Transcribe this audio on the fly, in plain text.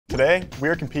Today, we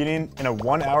are competing in a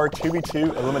 1-hour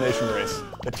 2v2 elimination race.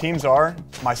 The teams are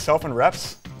myself and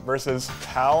Reps versus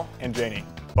Hal and Janey.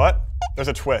 But there's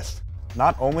a twist.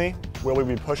 Not only will we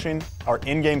be pushing our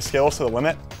in-game skills to the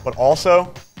limit, but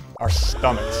also our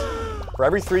stomachs. For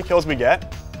every 3 kills we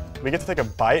get to take a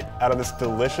bite out of this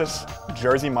delicious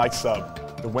Jersey Mike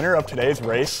sub. The winner of today's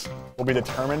race will be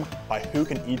determined by who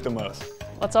can eat the most.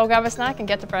 Let's all grab a snack and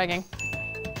get to bragging.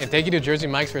 And thank you to Jersey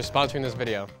Mike's for sponsoring this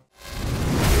video.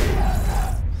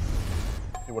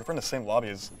 Hey, what if we're in the same lobby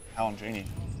as Hal and Janey?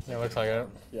 Yeah, looks like it.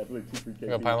 Yeah, I believe 2 free We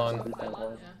got pylon.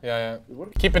 Yeah. Yeah.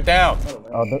 Keep it down.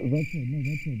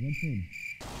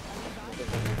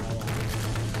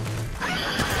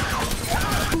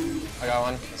 I got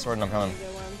one. Sword and I'm coming.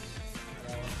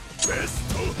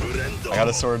 I got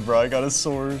a sword, bro. I got a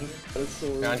sword.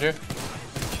 Got you?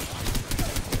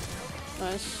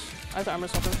 Nice. I have to armor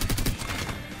something.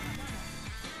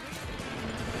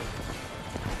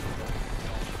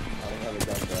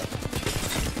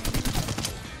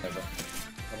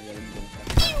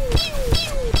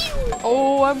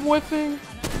 Oh, I'm whipping.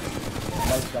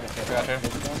 Got you.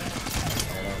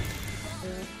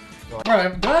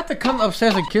 Bro, do I have to come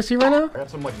upstairs and kiss you right now? I got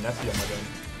some like Nessie on my gun.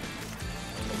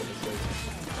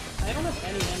 I don't have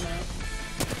any ammo.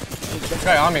 This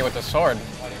guy on me with the sword.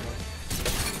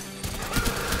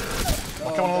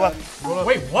 I'm coming on the left.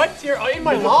 Wait, what? You're in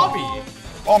my lobby.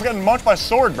 Oh, I'm getting munched by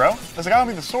sword, bro. There's a guy on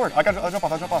me with the sword. I jump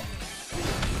off.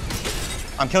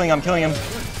 I'm killing him. Kill him.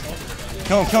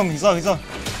 He's low.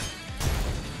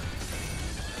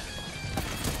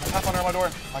 Half under my door.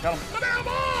 I got him.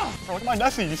 Bro, look at my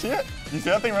Nessie. You see it? You see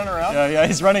that thing running around? Yeah,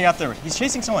 he's running after me. He's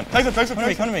chasing someone. Take it. Come to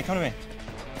me.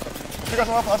 Two guys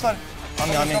on the left side. On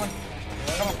me. Coming.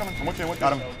 I'm with you.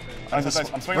 Got him. Nice. I'm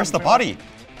swinging. Where's the body?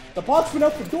 The bot's been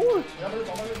out the door!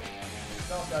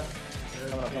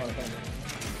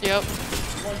 Yep.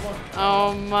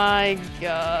 Oh my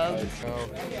god.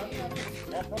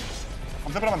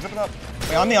 I'm zipping up.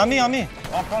 Wait, on me. Oh,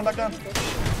 I'm coming back down.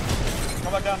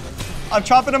 Come back down. I'm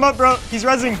chopping him up, bro. He's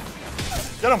rezzing.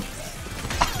 Get him.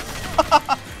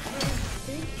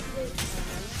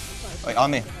 Wait, on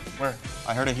me. Where?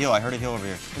 I heard a heal over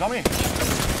here. He's on me.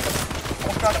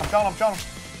 Almost got him. I'm killing him.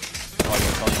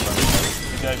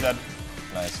 He's dead.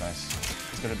 Nice.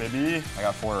 Let's get it, baby. I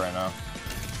got 4 right now.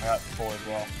 I got 4 as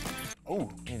well.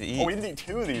 Oh, Need to eat. Oh, we need to eat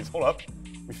 2 of these. Hold up.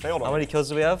 We failed on How many kills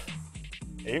do we have?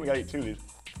 8. We gotta eat 2 of these.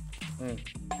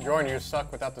 Jordan, you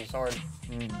suck without the sword.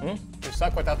 You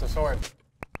suck without the sword.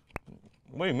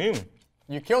 What do you mean?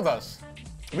 You killed us.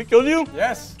 We killed you?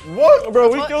 Yes. What? Bro,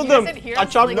 we What? killed You guys them. didn't hear I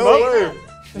us? chopped Like, them no up. way.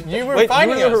 You were Wait, you fighting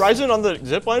were the us. Horizon on the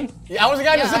zip line? Yeah, I was the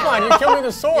guy in the zip line. You killed me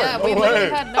with the sword. Yeah, we No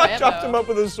literally way. had no I chopped him ammo. up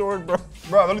with a sword, bro.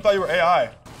 Bro, I literally thought you were AI.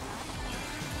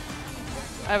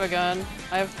 I have a gun.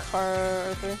 I have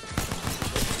car 3.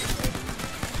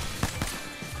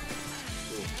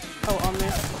 Oh, on me.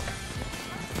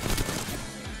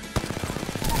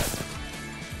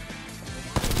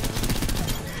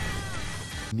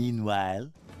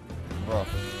 Meanwhile. Bro.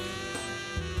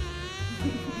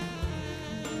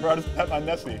 Bro, I just pet my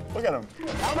Nessie. Look at him.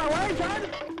 On my way, son.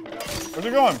 Where's he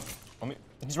going?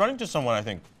 He's running to someone, I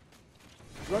think.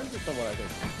 Wait,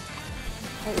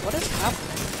 what is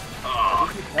happening?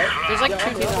 There's like 2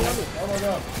 people on me. Oh my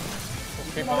god.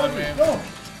 People on me.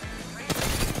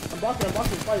 I'm blocking,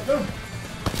 fight, go!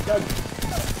 Dead.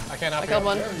 I can't help I killed you.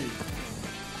 one.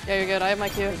 Yeah, you're good. I have my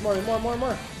Q. More.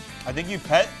 I think you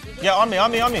pet. Yeah, on me. Oh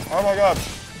my god.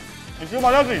 He's killing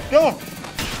my Nessie. Kill him.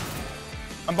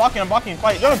 I'm blocking.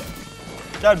 Fight. Get him.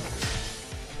 Dead.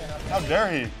 How dare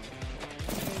he?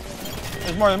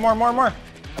 There's more. Hold on, bro.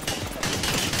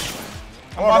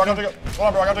 I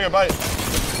gotta take a bite.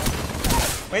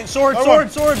 Wait, sword. Oh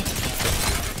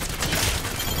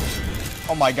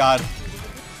my god.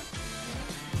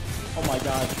 Dude,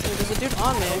 there's a dude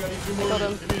on me. I killed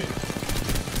him.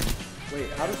 Wait,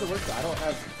 how does it work? I don't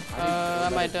have... I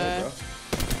might die. I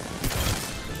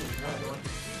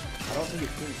don't think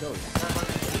it's team kills.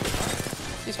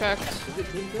 He's cracked. Is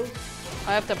it team kills?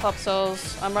 I have to pop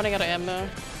cells. I'm running out of ammo.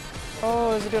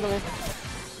 Oh, there's a dude on me.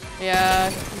 Yeah,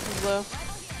 this is low.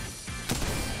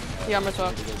 He armor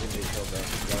talk.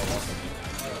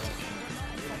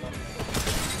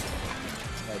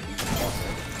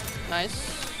 Nice.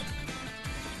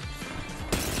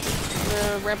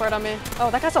 Rampart on me.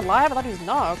 Oh, that guy's alive? I thought he was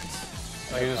knocked.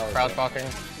 Oh, he was crouch walking.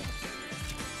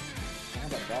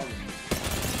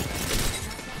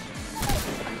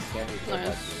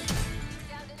 Nice.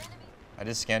 I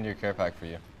just scanned your care pack for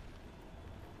you.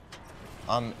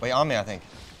 Wait, on me, I think.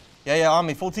 Yeah, on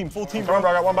me. Full team, Come on, bro.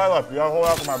 bro. I got 1 bite left. You gotta hold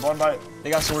out for my 1 bite.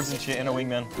 They got swords and shit and a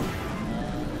wingman.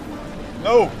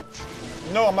 No.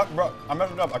 No, I'm not, bro. I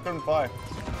messed it up. I couldn't fly.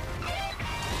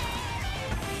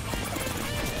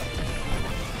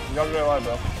 You gotta get alive,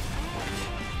 bro.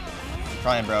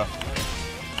 Trying, bro.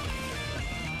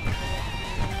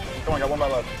 Come on, I got one by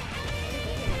left.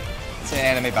 It's an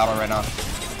anime battle right now.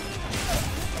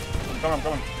 I'm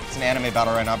coming. It's an anime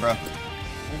battle right now, bro.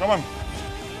 I'm coming.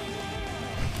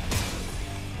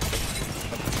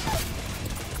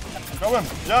 I'm coming.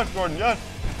 Yes, Gordon, yes.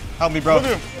 Help me, bro. Love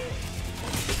you.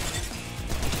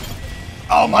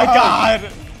 Oh my god!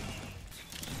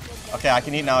 Okay, I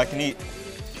can eat now, I can eat.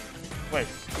 Wait.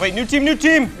 Wait, new team, new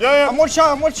team! Yeah. I'm one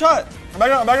shot, I'm one shot! I'm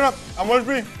backing up. I'm 1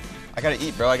 HP. I gotta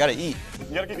eat, bro, I gotta eat.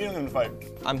 You gotta keep eating in the fight.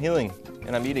 I'm healing,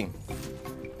 and I'm eating.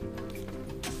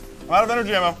 I'm out of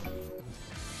energy ammo.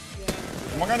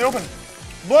 One guy in the open.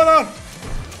 Blow down.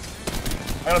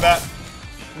 I got a bat.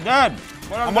 I'm dead!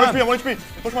 I'm 1 HP, I'm 1 HP.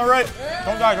 Push my right.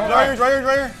 Don't die, don't die. Right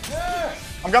here.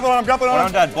 I'm grappling on, Blood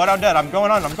on dead, blood on dead. I'm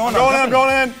going on, I'm going on. I'm going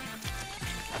in.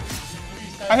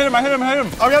 I hit him. I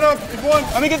got him. He's one.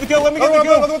 Let me get the kill, let me get the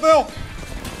kill. What the hell?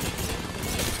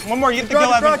 One more, get the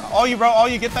kill, Evan. All you, bro, all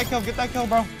you. Get that kill,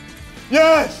 bro.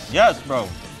 Yes! Yes, bro.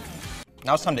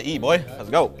 Now it's time to eat, boy. Let's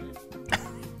go.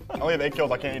 I only have 8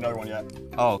 kills. I can't eat another one yet.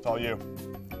 Oh. It's all you.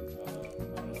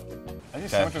 I think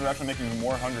sandwiches are actually making me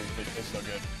more hungry because they taste so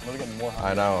good. I'm really getting more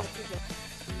hungry. I know.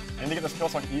 I need to get this kill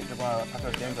so I can eat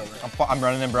after the game's over. I'm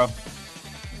running in, bro.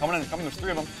 Coming in. There's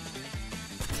 3 of them.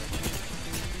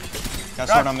 Got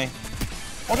a sword on me.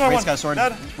 Wraith's got a sword.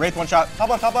 Dead. Wraith, one shot. Top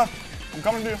left. I'm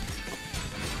coming to you.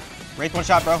 Wraith, one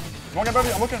shot, bro. One guy above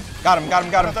you. I'm looking. Got him. Come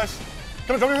on,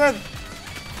 jump your head.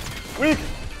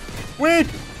 Weak.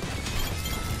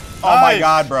 Oh my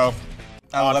god, bro.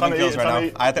 I have Oh, 11 kills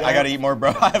right now. I gotta eat more,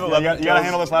 bro. I have 11 kills. You gotta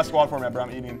handle this last squad for me, bro.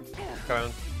 I'm eating.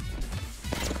 Coming.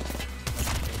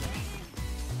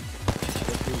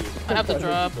 I have to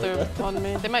drop. They're on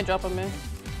me. They might drop on me.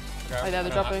 Okay. Oh, yeah,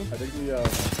 they're dropping. I think we have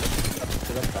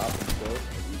to the top and go.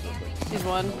 He's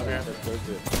one. Okay.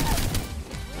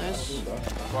 Nice.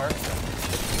 Mark.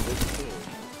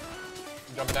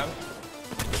 Jump down.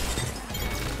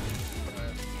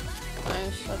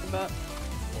 Nice. At the bat.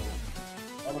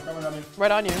 Oh, they're coming at me.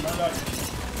 Right on you. I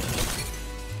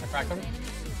cracked him.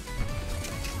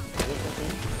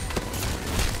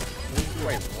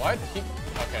 Wait, what?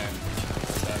 Okay.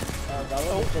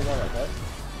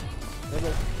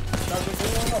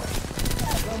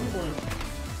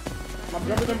 I'm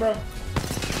jumping in, bro.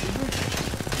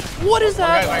 What is One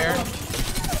guy's that? right here.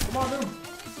 Come on, dude.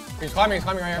 He's climbing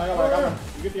right here. I got him.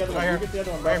 You get the other one. Right You get the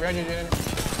other one, bro. Right here, Jaden.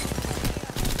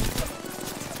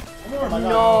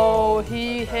 No,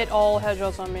 he hit all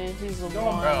headshots on me. He's the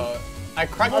one. Bro, I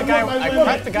cracked the guy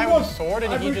with the sword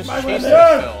and he just chased me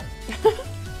still.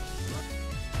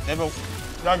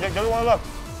 Yeah, get the one left.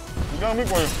 He's gonna meet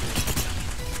for you.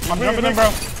 I'm jumping in, bro.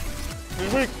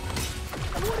 He's weak.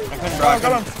 I couldn't, bro. I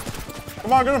got him.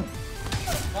 Come on, get him.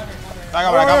 I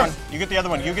got one. You get the other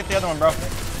one. Bro.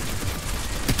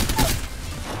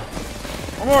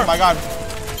 One more. Oh my god.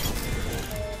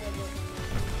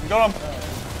 You got him.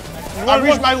 I've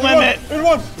reached my limit. Here's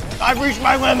one. I've reached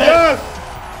my limit. Yes.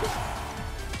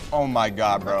 Oh my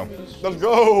god, bro. Let's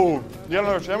go. You got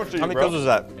another sandwich to eat, How many bro. kills was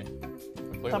that?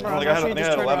 Summer, I I'm sure you think I just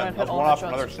had turned 11. around and I hit was all one off headshots.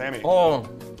 another Sammy. Oh.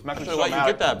 I'm actually Should so let you mad.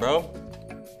 get that, bro. Wait,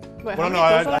 Well, how no,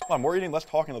 many kills come on, more eating, less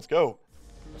talking. Let's go.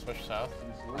 Switch south.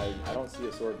 I don't see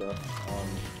a sword, bro. I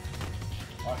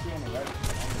see on the right.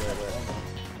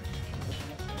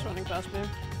 He's running past me.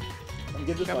 I'm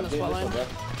getting this Grabbing one. the spotlight. Alright,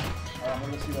 I'm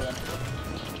gonna see that.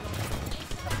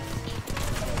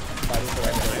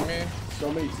 Behind me.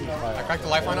 So many teams I fire. cracked the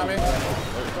lifeline on me.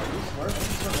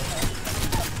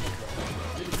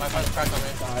 My fire's cracked on me.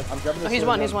 I'm grabbing this he's sword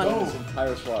one, and he's I'm one. killing this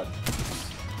entire squad.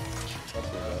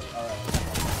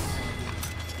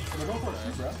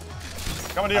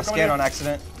 Coming to I you, coming to scanned you. on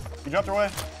accident. You jumped away.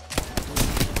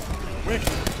 Weak.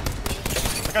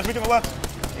 That guy's weak on the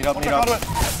left. Need up, One need check up. onto it.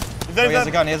 He's dead, Oh, he has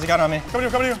a gun, on me. Coming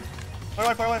to you. Play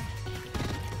life. I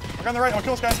got on the right, I'm gonna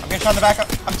kill this guy. I'm getting shot in the back.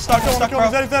 I'm stuck, Kill him,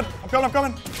 bro. he's dead. I'm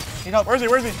coming. Need help. Where is he?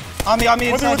 On me, With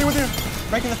inside. you.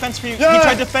 Breaking the fence for you. Yeah. He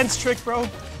tried defense trick, bro.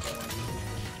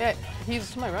 Yeah,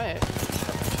 he's to my right.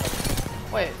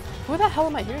 Wait, who the hell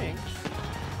am I hearing?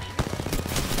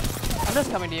 I'm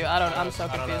just coming to you. I'm so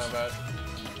I don't know, confused.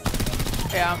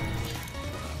 but Yeah.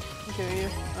 I'm killing you.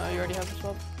 You already have the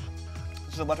swap.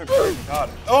 This is electric charge. God.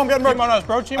 Oh, I'm getting Team on us,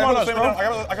 bro. Team on us, bro.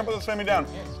 I can put the Sammy down.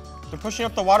 They're pushing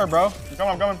up the water, bro.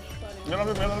 I'm coming. Get on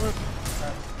the move.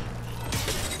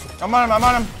 I'm on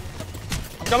him.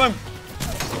 I'm coming.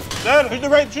 Dead. Shoot the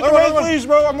right, please,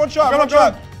 bro. I'm one shot.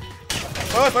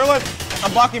 Play left.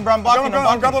 I'm blocking, bro. I'm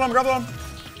I'm grappling him.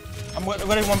 I'm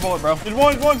winning one bullet, bro. He's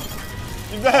one.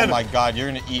 You're dead. Oh my god, you're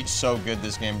gonna eat so good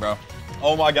this game, bro.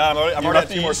 Oh my god, I'm You're already gonna at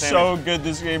 2 more eat standing. so good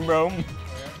this game, bro.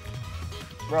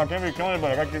 Bro, I can't be killing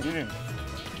anybody. I gotta keep eating.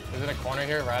 Is it a corner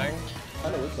here, riding?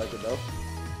 Kinda looks like it though.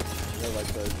 You know, like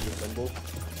the symbol.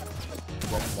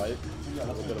 Red and white. A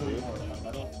little bit of blue.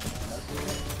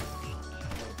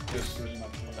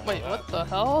 Wait, what the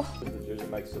hell? There's a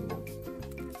mic symbol.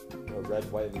 Red,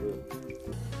 white, and blue.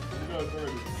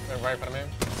 They're right in front of me.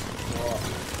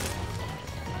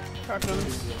 Cracked him.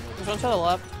 There's one to the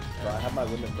left. Bro, I have my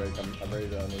limit break. I'm ready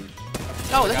to unleash.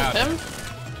 Oh, this is God. him?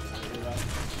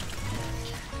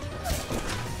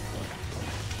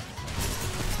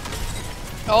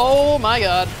 Oh my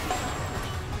god.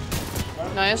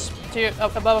 Nice. To your,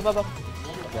 above.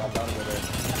 Yeah, I'm down over there.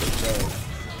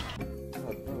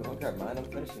 Bro, don't grab mine. I'm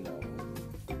finishing now.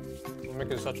 I'm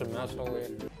making such a mess, holy.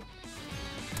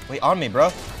 Wait, on me,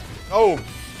 bro. Oh,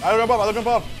 I jump up. I jump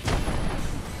up.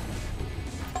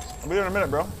 I'll be there in a minute,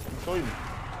 bro. I'm still eating.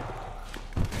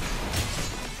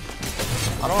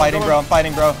 I'm fighting, bro. I'm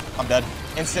fighting, bro. I'm dead.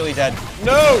 Instantly dead.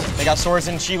 No! They got swords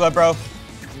in Sheila, bro.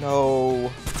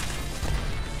 No.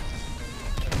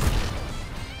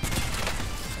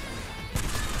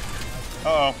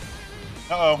 Uh-oh.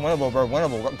 Uh-oh. Winnable, bro.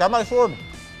 Winnable. Grab my sword.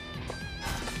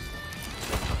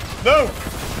 No!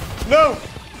 No!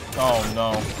 Oh,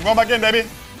 no. I'm going back in, baby.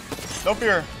 No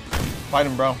fear. Fight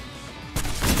him, bro.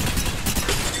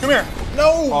 Come here.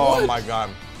 No! Oh, my God.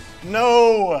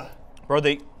 No! Bro,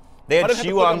 they I had didn't have to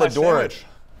Shiwa put on the my door. sandwich.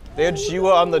 They had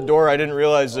Shiwa on the door. I didn't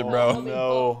realize it, bro.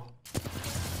 No.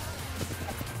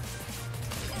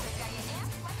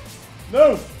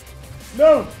 No!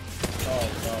 No! Oh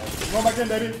no. I'm going back in,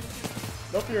 baby.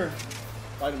 No fear.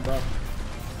 Fight him, bro.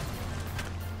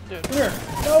 Come here.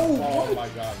 No! Oh my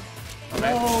god.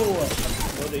 No!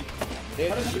 Bro, they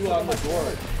had you on the door.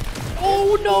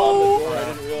 Oh no! I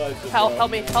didn't realize it.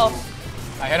 Help me, help.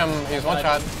 I hit him. He's one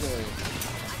shot.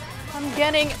 I'm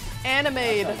getting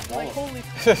animated. Like, holy.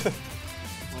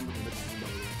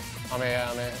 On me.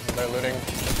 They're looting.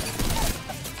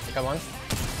 You got one?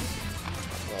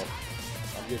 Well,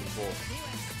 I'm getting full.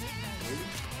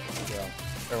 Yeah.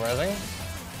 They're rising.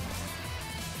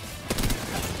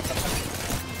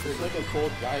 There's like a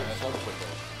cold giant subwoofer.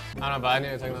 I don't know, but I need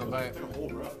to take another bite.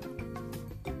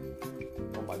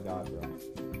 Oh my god, bro.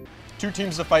 2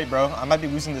 teams to fight, bro. I might be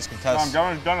losing this I'm contest.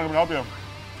 done. I'm gonna help you.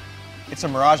 It's a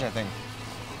Mirage, I think.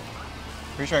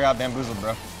 Pretty sure I got bamboozled,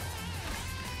 bro.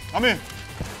 I'm in.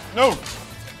 No!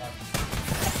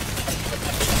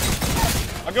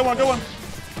 I got one,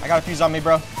 I got a fuse on me,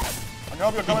 bro. I can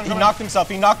help you. Come in, He come in. knocked himself.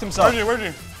 He knocked himself. Where'd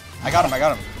you? I got him. What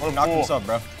a He knocked fool. himself,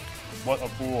 bro. What a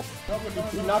fool.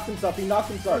 He knocked himself. He knocked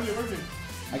himself. Where'd you?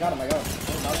 I got him. He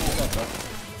knocked himself, bro.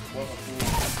 What a fool.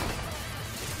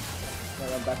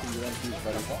 I'm back in your MPs,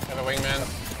 buddy. I have a wingman.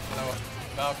 No,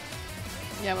 about.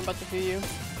 Yeah, I'm about to heal you.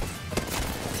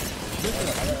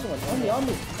 On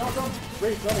me.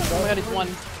 Race, running, Oh bro. my god, he's one.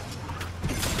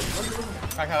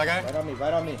 Crack that guy.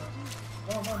 Right on me.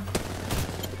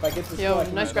 If I get this Yo, kill, I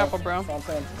can nice win, grapple, bro. bro. That's all I'm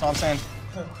saying. That's all I'm saying.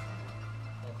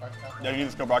 Yeah, you need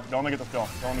this kill, Brock. Don't let me get this kill.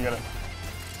 Don't let me get it.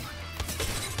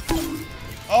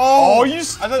 Oh, you I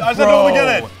said don't let me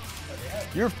get it.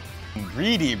 You're f***ing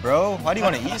greedy, bro. Why do you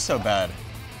want to eat so bad?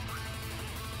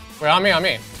 Wait, on me.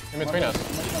 In between us.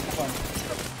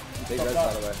 Big res,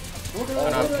 by the way. I'm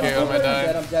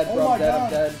dead. I'm dead, bro. I'm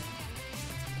dead.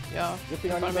 Yeah.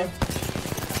 Zipping on in you, front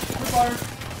bro. of Fire.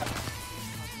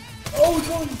 Oh, he's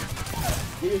going.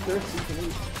 Get your thirst so you can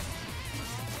eat.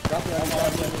 Drop it on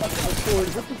sword.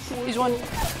 Rip the sword. He's one.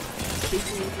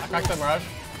 I cracked the Mirage.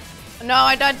 No,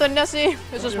 I died to Nessie.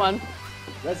 There's just one.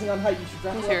 Resing on height, you should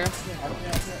drop He's it. here.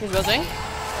 He's buzzing.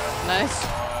 Nice.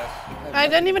 I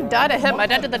didn't even die to him. I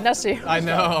died to the Nessie. I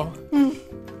know.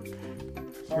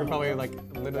 You're probably like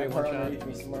literally one shot.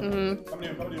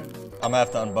 I'm gonna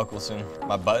have to unbuckle soon.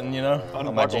 My button, you know? On my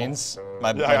Unbuckle. jeans.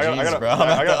 My Yeah, jeans, bro. I'm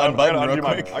gonna have to unbutton real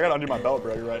quick. I gotta undo my belt,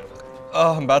 bro. You're right.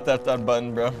 Oh, I'm about to have to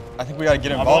unbutton, bro. I think we gotta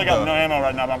get I've involved, only got no though. ammo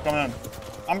right now, but I'm coming in.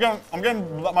 I'm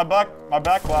getting my back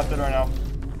blasted right now.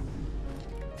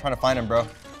 Trying to find him, bro.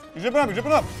 He's zipping up. He's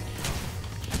zipping up.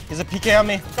 He's a PK on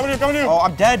me. Coming to you. Oh,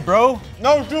 I'm dead, bro.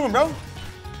 No, do him, bro.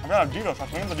 I'm gonna have Devo. Should I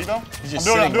swing him the Devo? He's just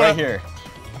I'm sitting doing right it. here.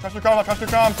 I trust your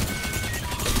comms.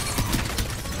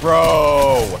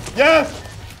 Bro. Yes!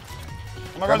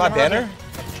 Grab my banner.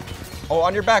 Oh,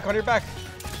 on your back. I'm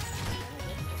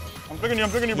picking you,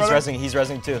 He's brother.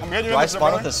 rezzing too. getting you Do I in there, spawn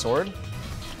brother. with a sword?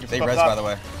 They Up res, top. by the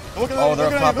way. Look at Oh, that.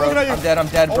 they're up top, bro. I'm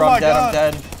dead, Oh bro. my I'm God.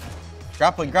 dead.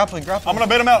 Grappling. I'm gonna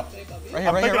bait him out. Right here,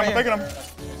 I'm right here, picking right him. here.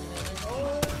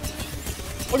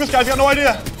 Look, this guy's got no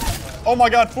idea. Oh my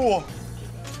God, fool.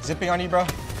 Zipping on you, bro.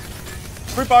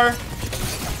 Free fire.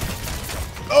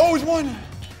 No, he's won.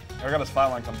 I got his file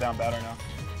line come down bad right now.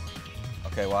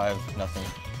 Okay, well I have nothing.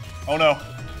 Oh no.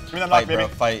 Give me that knock, Fight, baby. bro,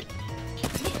 fight.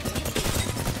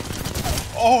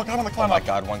 Oh, I got him on the Oh climb my up.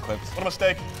 god, one clipped. What a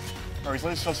mistake. Oh, he's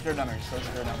literally so scared down there. He's so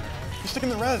scared down there. He's sticking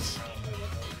the res.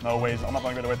 No ways. I'm not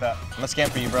going to be able to wait that. I'm gonna scan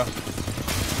for you, bro.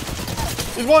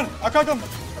 He's won. I cracked him.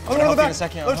 Other one on the back.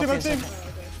 I'll Other help you in a team.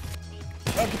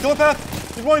 second. Kill the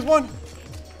path. He's won. He's won.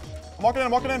 I'm walking in.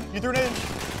 I'm walking in. You threw an aid.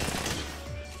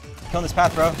 Killing this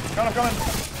path, bro. I'm coming.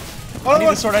 I need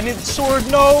the sword. I need the sword.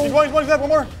 No. He's won. He's won. He's dead. One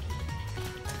more.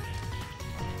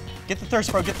 Get the thirst,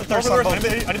 bro. Get the thirst Over on the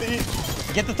rest. both. I need to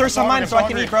eat. Get the thirst on mine so I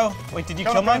can eat, bro. Wait, did you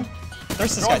kill mine?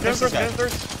 Thirst this guy. Thirst this guy.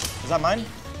 Is that mine?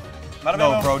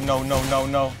 No, bro. No, no, no,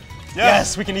 no.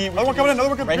 Yes, we can eat. Another one coming in. Another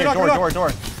one coming in. Right here.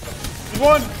 Door. He's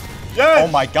won. Yes. Oh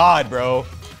my god, bro.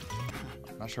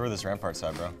 Not sure where this rampart's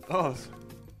at, bro. Oh.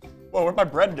 Whoa, where'd my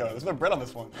bread go? There's no bread on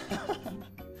this one.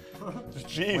 Just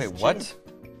cheese. Wait, what? Cheese.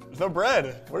 There's no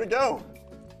bread. Where'd it go?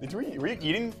 Were you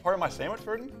eating part of my sandwich,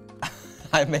 Burden?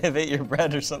 I may have ate your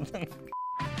bread or something.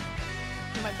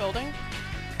 Am I building?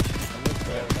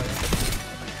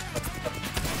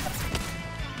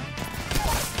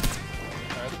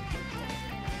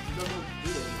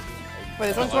 Wait,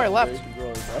 there's one to our left.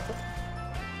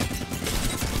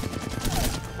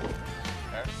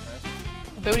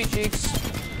 Booty cheeks.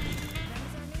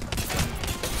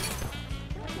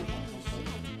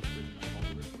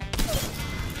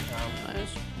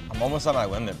 Nice. I'm almost at my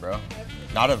limit, bro.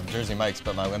 Not of Jersey Mike's,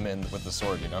 but my limit with the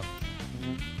sword, you know?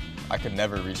 I could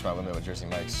never reach my limit with Jersey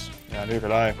Mike's. Yeah, neither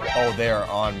could I. Oh, they are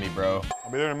on me, bro.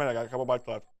 I'll be there in a minute. I got a couple bites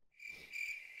left.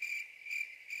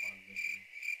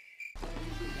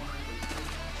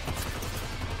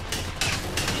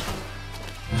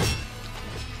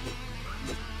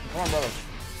 Come on, brother.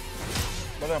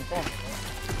 Brother, come on.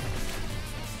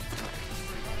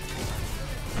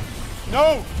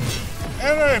 No!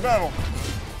 Enemy battle!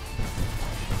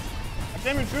 I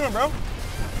can't even shoot him, bro.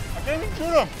 I can't even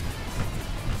shoot him.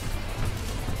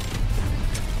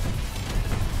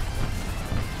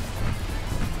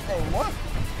 Oh, what?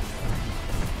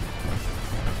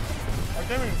 I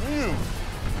can't even see you.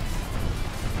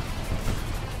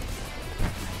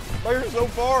 Why are you so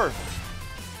far?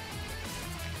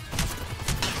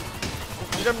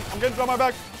 I'm getting on my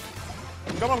back.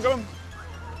 I'm coming.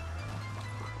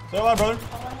 Say hello, brother.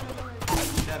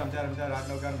 I'm dead. I have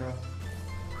no gun, bro.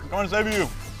 I'm coming to save you.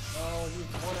 Oh, he's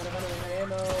 1 out of 100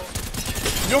 ammo.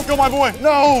 You don't kill my boy.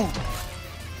 No!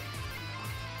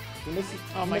 You missed it.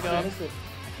 Oh my god.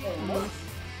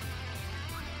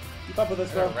 Keep up with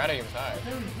us, bro. They're ready inside.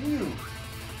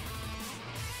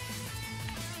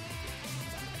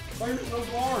 Why are you so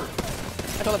far?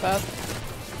 I got the path.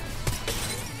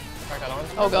 Crack that on.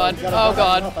 Oh god. Oh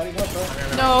god. I need help, bro.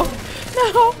 No.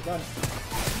 No. Gun.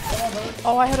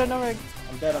 Oh, I had a no rig.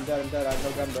 I'm dead. I have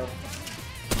no gun, bro.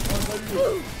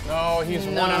 No, he's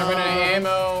No. 1 out of 100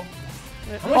 ammo.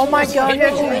 Oh my god.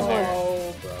 hit you no. right there?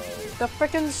 Oh, bro. The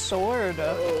frickin' sword.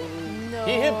 No.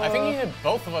 I think he hit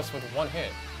both of us with 1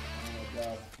 hit.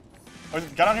 Oh,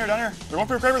 get down here. They're going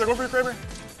for your Kraber.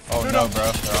 Oh Shoot no, him.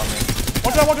 bro. They're on me.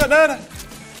 Watch out, Dad.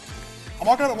 I'm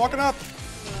walking up.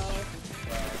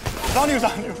 He's on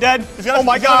you. Dead. He's got Oh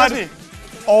my god. He's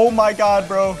Oh my god,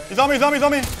 bro. on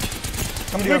me.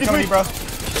 Come to you, bro.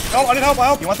 No, I need help.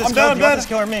 You want this I'm kill? dead. You want this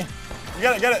kill or me? You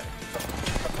get it.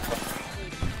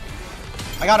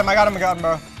 I got him,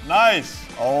 bro. Nice.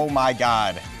 Oh my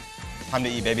god. Time to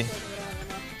eat, baby.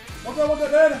 Watch out,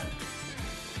 Dad.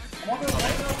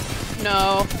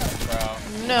 No.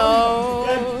 Bro. No.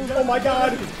 Oh my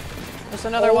god. There's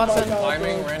another Watson.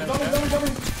 Climbing random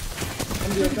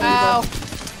shit. Ow.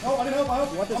 No, I need help.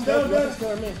 You want this kill? You want this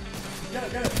kill or me? Get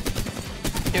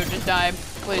it. Dude, just die.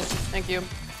 Please. Thank you.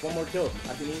 One more kill.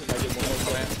 I can eat. I get one more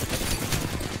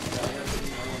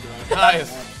kill.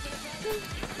 Nice.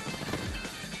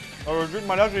 Oh, we're shooting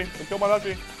my Dutchie. They killed my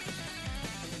Dutchie.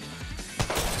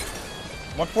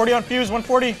 140 on fuse,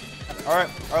 140. All right,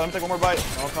 let me take one more bite.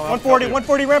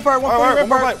 140 rampart, 140 All right, one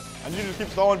more rampart. bite. I need you to just keep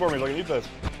stalling for me so I can eat this.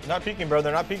 Not peeking, bro.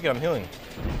 They're not peeking. I'm healing.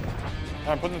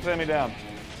 All right, put the Sammy down.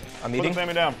 I'm Put eating. the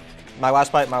Sammy down. My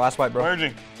last bite, bro. Where is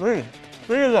he? Three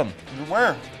of them.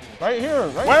 Where? Right here.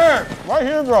 Where? Right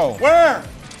here, bro. Where?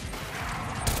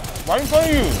 Right in front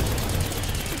of you.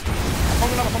 I'm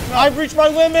pumping up. I've reached my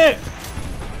limit.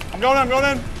 I'm going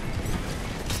in.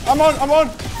 I'm on.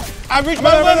 I've reached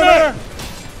my limit.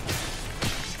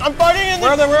 I'm fighting in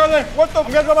Where are they? What the?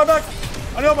 I'm getting on my back.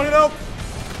 I need help.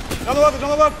 Down the left.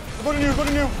 They're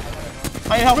putting you.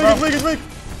 I need help, bro. He's weak.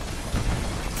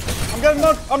 I'm getting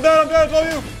knocked. I'm dead. It's all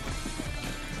you.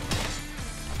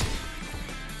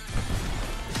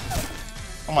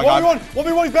 Oh my god.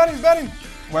 1v1, he's batting.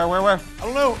 Where? I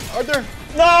don't know, right there.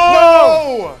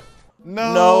 No!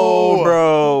 No! No,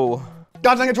 bro.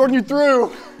 God dang it, Jordan, you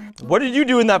threw. What did you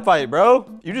do in that fight,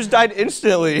 bro? You just died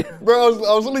instantly. Bro,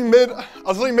 I was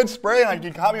literally mid spray and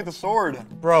he caught me with the sword.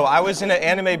 Bro, I was in an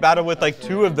anime battle with like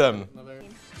 2 of them.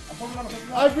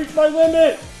 I've reached my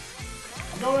limit.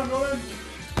 I'm going.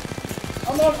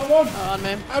 I'm on. Oh, on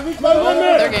me. I've reached my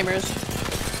limit. They're gamers.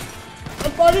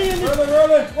 I'm fighting in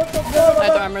this. What the fuck? I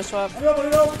had to armor swap. Come on.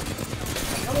 Look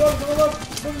at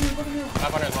you.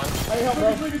 500 is one. I need help,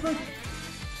 bro.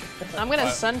 I'm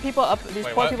gonna send people up, these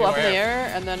Wait, poor what? people up in the People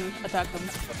air and then attack them.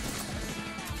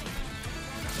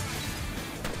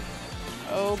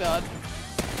 Oh god.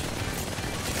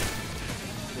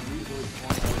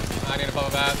 I need to pop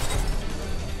a bat.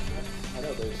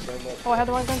 Oh, I had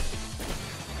the wrong gun.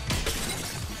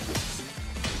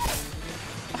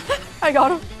 I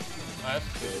got him. Nice.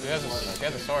 He has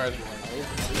a sword.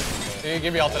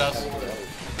 Give me ult at us.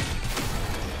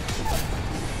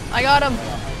 I got him.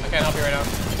 I can't help you right now.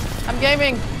 I'm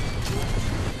gaming.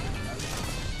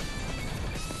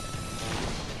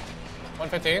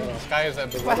 115. This guy is a.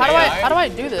 Wait, how do I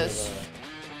do this?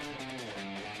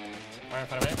 Right in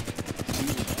front of me.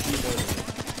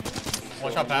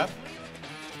 One shot path.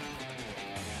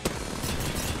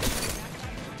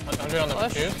 100 on the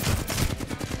Push. fuse.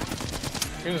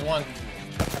 Fuse is 1.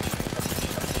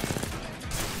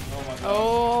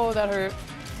 Oh, that hurt.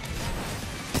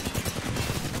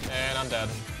 And I'm dead.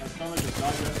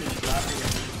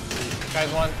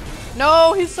 Guy's 1.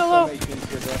 No, he's so low. Jesus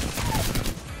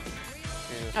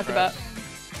After Christ. bat.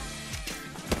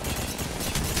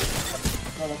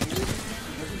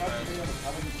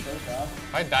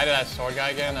 If I died to that sword guy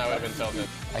again, I would have been tilted.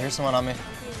 I hear someone on me.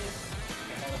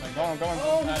 I'm going.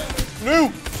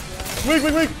 No!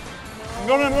 Weak. I'm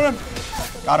going in.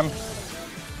 Got him.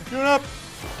 Doing up.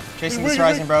 Chasing He's this weak,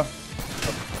 Horizon, bro.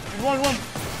 He's one. I'm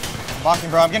blocking,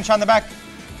 bro. I'm getting shot in the back.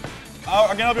 Oh, I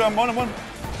can't help you. I'm 1.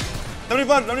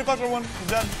 75 for 1. He's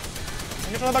dead.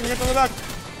 Get to the back.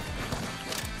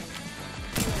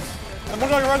 One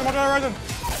shot Horizon.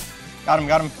 Got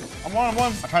him. I'm 1.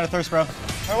 I'm trying to thirst, bro.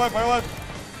 Fire life.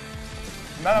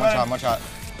 One shot.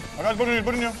 I got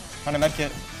booting you. Trying to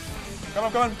medkit. Come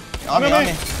on. On me.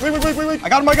 Weak. I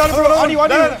got him, bro. On you.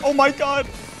 Dead. Oh my god.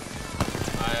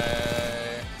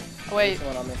 Wait,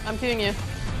 I'm queuing you.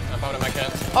 I'm popping my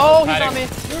cat. Oh, he's on me.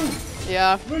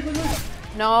 Yeah.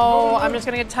 No, I'm just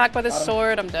gonna get attacked by this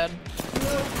sword. I'm dead.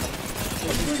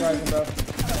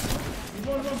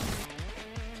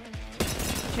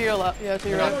 To your left. Yeah, to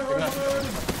your right.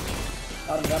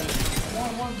 Got him.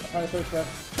 I'm trying to thirst, bro.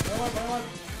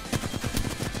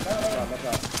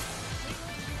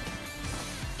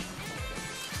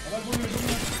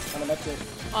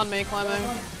 On me, climbing.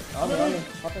 On me.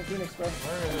 Hop in Phoenix, bro.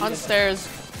 On stairs.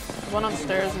 One on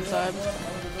stairs inside.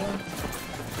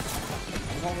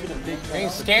 Being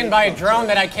scanned by a drone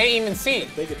that I can't even see.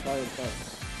 Big Italian front.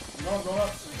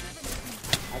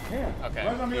 I can't. Okay.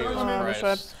 That's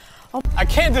right. I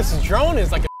can't. This drone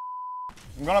is like.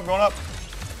 I'm going up.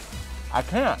 I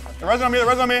can't. Res on me.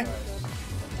 Oh,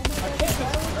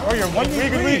 you're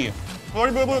 1v3.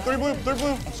 30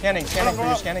 blue. I'm scanning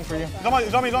for you.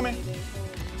 He's on me. I'm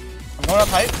going up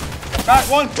height. Back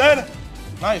 1, dead.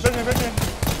 Nice. 50.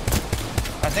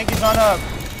 I think he's on a.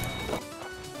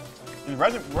 He's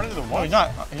running to the No, one. he's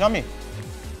not. He's on me.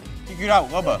 He got out,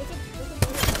 Loba.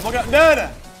 Look at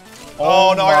dead.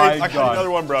 Oh no, I got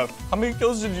another one, bro. How many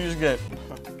kills did you just get?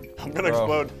 I'm gonna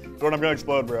explode. Jordan, I'm gonna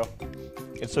explode, bro.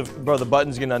 Bro, the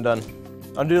button's getting undone.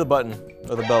 Undo the button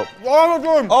or the belt. Oh, no,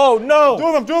 Jordan. Oh no! Two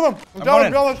of them. I'm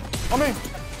down, on me.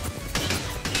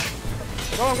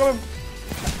 Go him.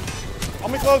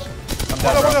 On me close. I'm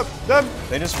dead, One bro. up. Dead.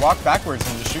 They just walk backwards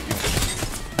and just shoot you.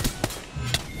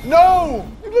 No!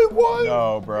 You won!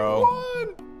 No, bro. You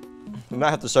won! We might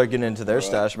have to start getting into their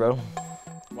stash, bro.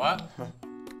 What?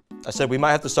 I said we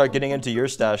might have to start getting into your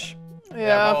stash.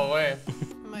 Yeah. Go away.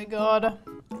 Oh my god.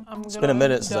 It's been a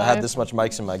minute since I had this much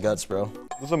mics in my guts, bro.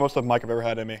 This is the most of mic I've ever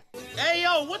had in me. Hey,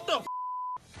 yo, what the f?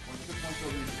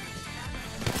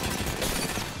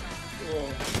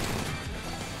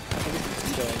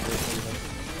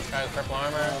 Guy's purple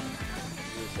armor.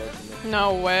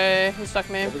 No way. He stuck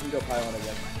me. We can go pylon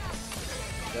again.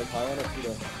 Go pylon or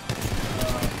pseudo?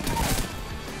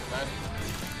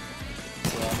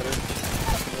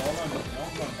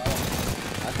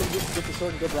 I can just get the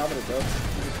sword and go barometer, bro. You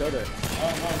just go there.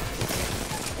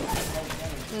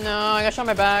 No, I got shot in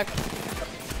my back.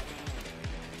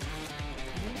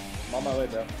 I'm on my way,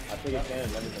 bro. I take a cannon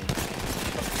and everything.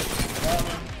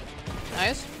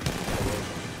 Nice.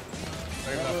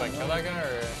 Are you gonna like kill that guy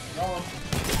or?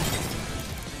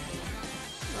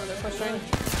 Oh, they're pushing.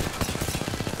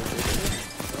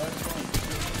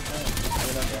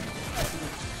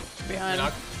 Behind.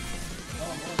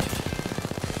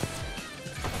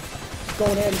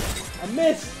 Going in. I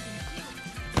missed.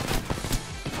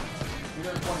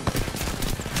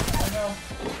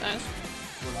 Nice.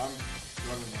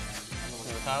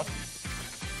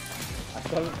 I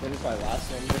still haven't finished my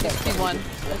last one. He won.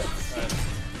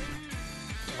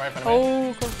 Right in front of me.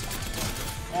 Oh, cool.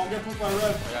 Oh, I'm getting pushed by red. I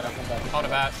got him. Call the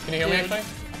bat. Can you hear me Dude.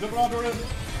 actually? Zip it onto red.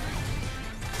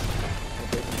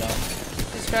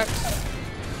 He's cracked.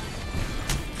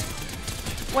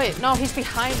 Wait, no, he's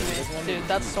behind me. Dude,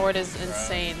 that sword is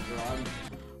insane.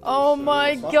 Oh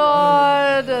my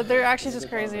god! They're actually just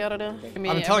crazy. I don't know.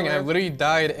 I'm telling you, I literally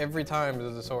died every time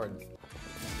with the sword.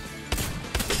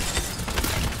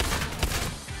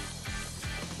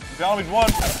 Down, he's one.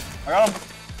 I got him.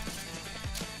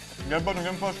 I'm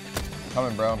getting pushed.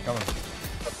 Coming, bro. I'm coming.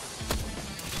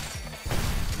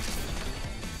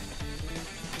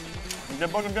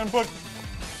 I'm getting pushed.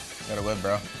 Gotta live,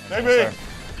 bro. Maybe.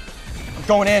 I'm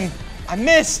going in. I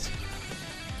missed.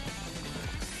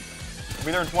 I'll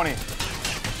be there in 20.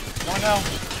 Going now.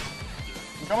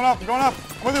 I'm coming up. I'm going up.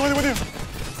 I'm with you.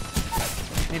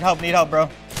 Need help, bro.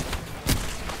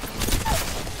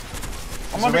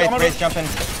 I'm Wraith jumping.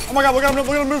 Oh my god, look at the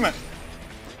movement.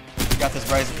 You got this,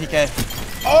 bro. He's a PK.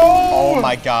 Oh! Oh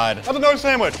my god. That's another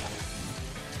sandwich.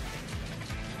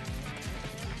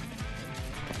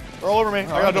 They're all over me.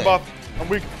 I gotta jump off. I'm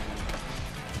weak.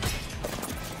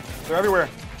 They're everywhere.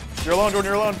 You're alone,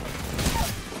 Jordan. You're alone.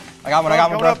 I got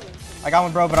one, bro. Up. I got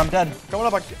one, bro, but I'm dead. Coming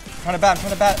up. I'm trying to bat.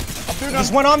 Dude,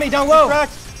 There's one on me down low.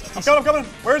 Cracked. I'm coming.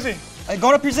 Where is he?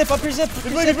 Going up your zip, He's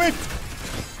weak.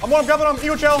 I'm grabbing him.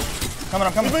 Ego shell.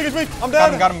 I'm coming. He's weak. I'm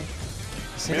dead. Got him.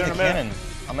 Be there in a cannon. minute.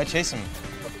 I'm gonna chase him.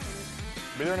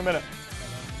 Be there in a minute.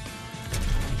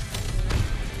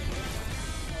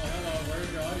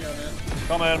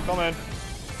 Come in.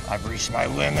 I've reached my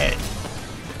limit.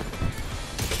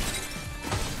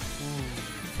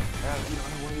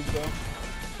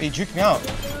 He juked me out.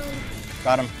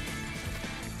 Got him.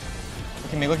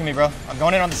 Look at me, bro. I'm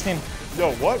going in on this team.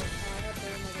 Yo, what?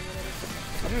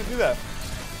 How did you do that?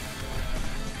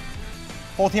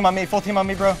 Full team on me,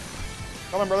 bro.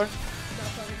 Come on, brother.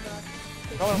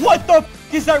 What the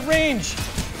f is that range?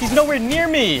 He's nowhere near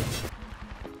me.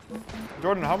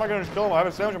 Jordan, how am I gonna just kill him? I have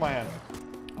a sandwich in my hand.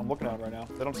 I'm looking at him right now.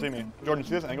 They don't see me. Jordan,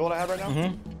 see this angle that I have right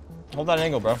now? Hold that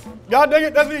angle, bro. God dang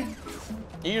it, that's me.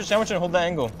 Eat your sandwich and hold that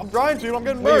angle. I'm trying to. I'm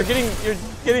getting Wait, murked. you're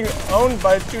getting owned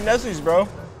by 2 Nessies, bro.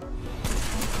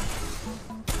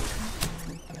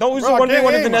 Don't lose the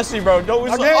 1v1 to the Nessie, bro. Don't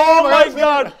lose the. Oh my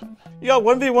god! You got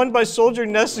 1v1 by Soldier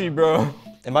Nessie, bro.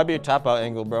 It might be a tap out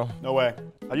angle, bro. No way.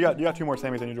 You got 2 more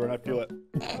Sammys than you, Jordan. I feel it.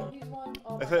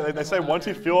 They say once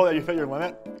you feel that you hit your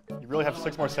limit, you really have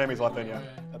 6 more Sammys left in you.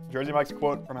 That's Jersey Mike's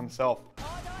quote from himself.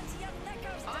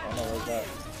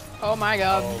 Oh my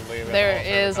god. There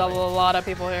is a lot of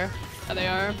people here. There they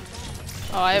are.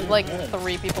 Oh, I have like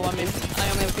 3 people on me. I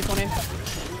only have P20.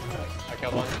 I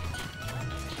killed one.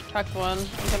 Cracked one.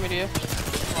 I'm coming to you.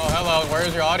 Oh, hello.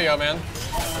 Where's your audio, man?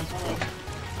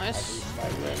 Nice.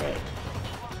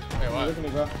 Wait, what? Look at me,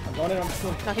 bro. I'm going in on the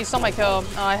team. No, he stole my kill.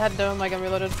 Oh, I had my gun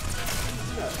reloaded. I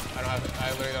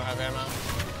literally don't have ammo.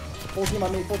 Full team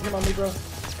on me, bro.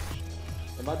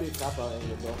 It might be a tap out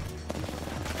angle, bro.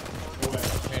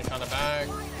 Change on the bag.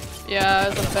 Yeah,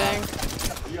 it's a bang.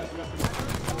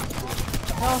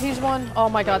 Oh, he's one. Oh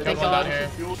my god, thank god. Down here.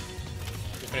 You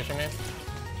finishing me?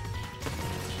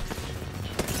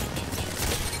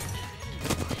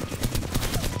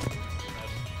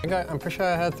 I'm pretty sure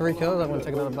I had 3 kills. I'm gonna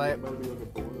take another bite.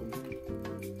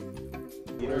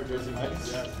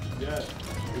 Yeah.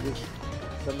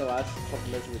 Spend the last couple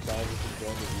minutes of the time just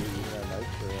enjoying with you eating our night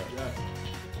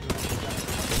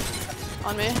for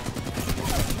On me.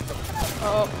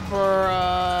 Oh,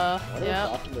 bruh.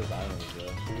 Yeah.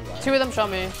 2 of them shot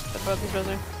me. They're both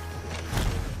exposing.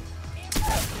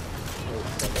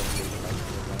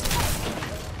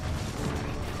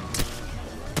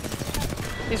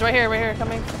 He's right here,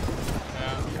 coming.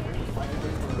 Yeah.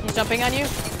 He's jumping on you.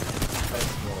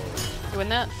 You win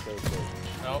that?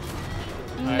 Nope.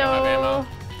 I No. don't have ammo.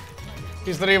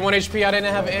 He's literally 1 HP. I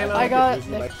didn't have ammo. I got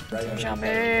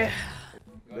jumpy.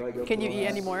 Can you eat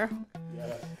any more?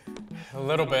 A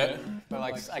little bit, but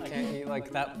like I can't eat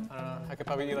like that. I don't know. I could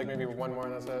probably eat like maybe 1 more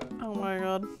and that's it. Oh my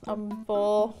god, I'm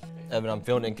full. Evan, I'm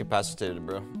feeling incapacitated,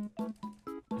 bro.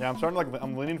 Yeah, I'm starting to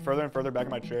I'm leaning further and further back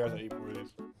in my chair as I eat more of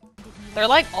these. They're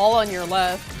like all on your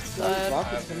left side. There's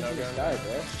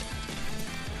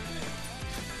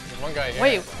one guy here.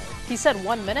 Wait, he said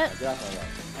 1 minute? I'll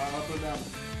put it down.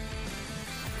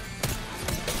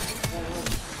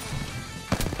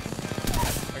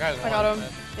 I got him.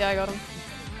 Yeah, I got him.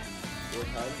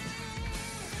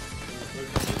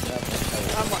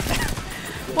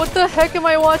 What the heck am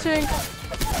I watching?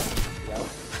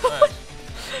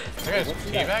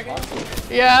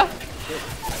 Yeah.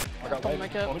 Oh my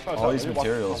god. All these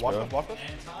materials, bro.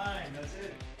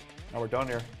 Now we're done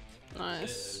here.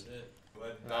 Nice.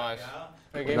 Nice.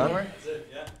 Wait, game more?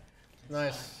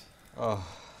 Nice. Oh.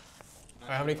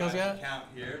 Alright, how many kills you got?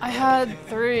 I had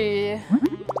 3.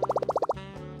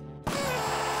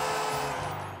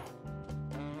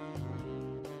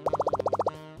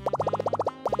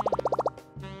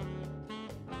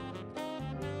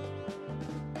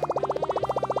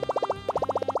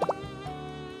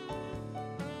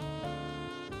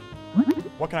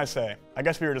 What can I say? I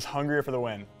guess we were just hungrier for the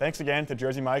win. Thanks again to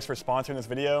Jersey Mike's for sponsoring this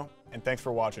video, and thanks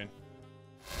for watching.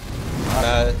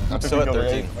 I'm still at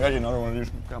 13. I got you another one of these.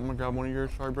 I'm gonna grab one of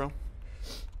yours. Sorry, bro.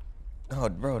 Oh,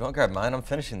 bro, don't grab mine. I'm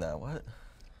finishing that. What?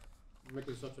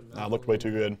 Nah, it looked way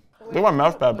too good. Look at my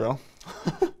mouse pad, bro.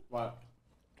 What?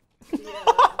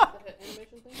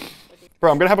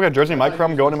 Bro, I'm gonna have like a Jersey Mike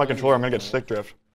from going in my controller. I'm gonna get stick drift.